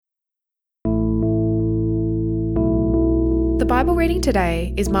The Bible reading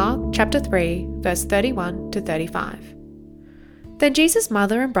today is Mark chapter 3, verse 31 to 35. Then Jesus'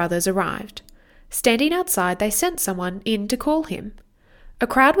 mother and brothers arrived. Standing outside, they sent someone in to call him. A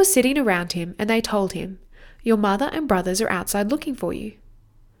crowd was sitting around him, and they told him, "Your mother and brothers are outside looking for you."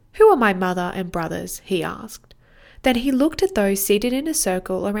 "Who are my mother and brothers?" he asked. Then he looked at those seated in a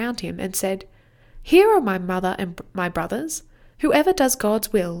circle around him and said, "Here are my mother and my brothers. Whoever does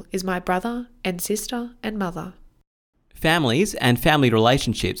God's will is my brother and sister and mother." Families and family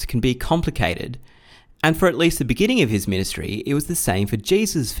relationships can be complicated, and for at least the beginning of his ministry, it was the same for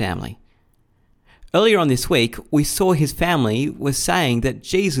Jesus' family. Earlier on this week, we saw his family was saying that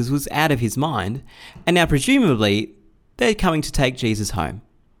Jesus was out of his mind, and now presumably they're coming to take Jesus home.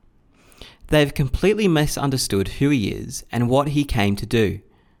 They've completely misunderstood who he is and what he came to do.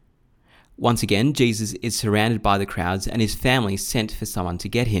 Once again, Jesus is surrounded by the crowds and his family sent for someone to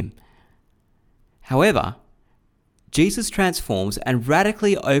get him. However, Jesus transforms and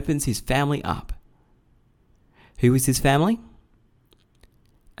radically opens his family up. Who is his family?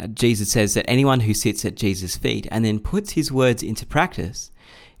 Jesus says that anyone who sits at Jesus' feet and then puts his words into practice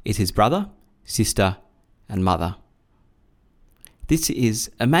is his brother, sister, and mother. This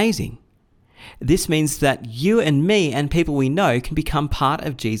is amazing. This means that you and me and people we know can become part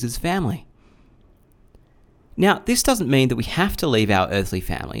of Jesus' family. Now, this doesn't mean that we have to leave our earthly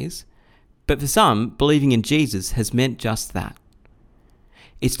families, but for some, believing in Jesus has meant just that.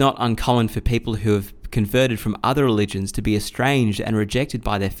 It's not uncommon for people who have converted from other religions to be estranged and rejected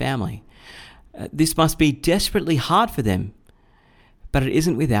by their family. This must be desperately hard for them, but it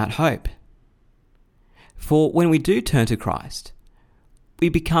isn't without hope. For when we do turn to Christ, we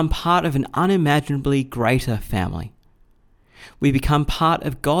become part of an unimaginably greater family. We become part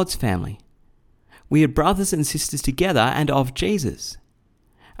of God's family. We are brothers and sisters together and of Jesus.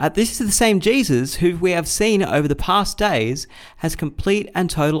 This is the same Jesus who we have seen over the past days has complete and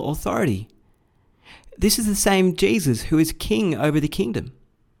total authority. This is the same Jesus who is king over the kingdom.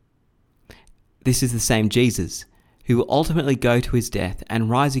 This is the same Jesus who will ultimately go to his death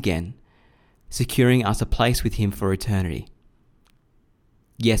and rise again, securing us a place with him for eternity.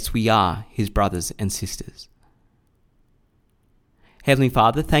 Yes, we are his brothers and sisters. Heavenly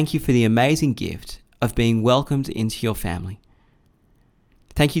Father, thank you for the amazing gift of being welcomed into your family.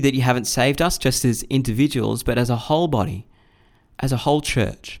 Thank you that you haven't saved us just as individuals, but as a whole body, as a whole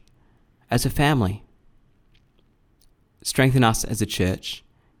church, as a family. Strengthen us as a church,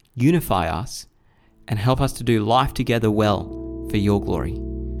 unify us, and help us to do life together well for your glory.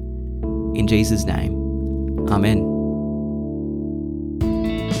 In Jesus' name, Amen.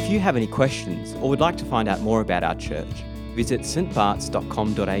 If you have any questions or would like to find out more about our church, visit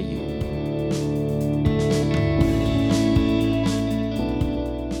stbarts.com.au.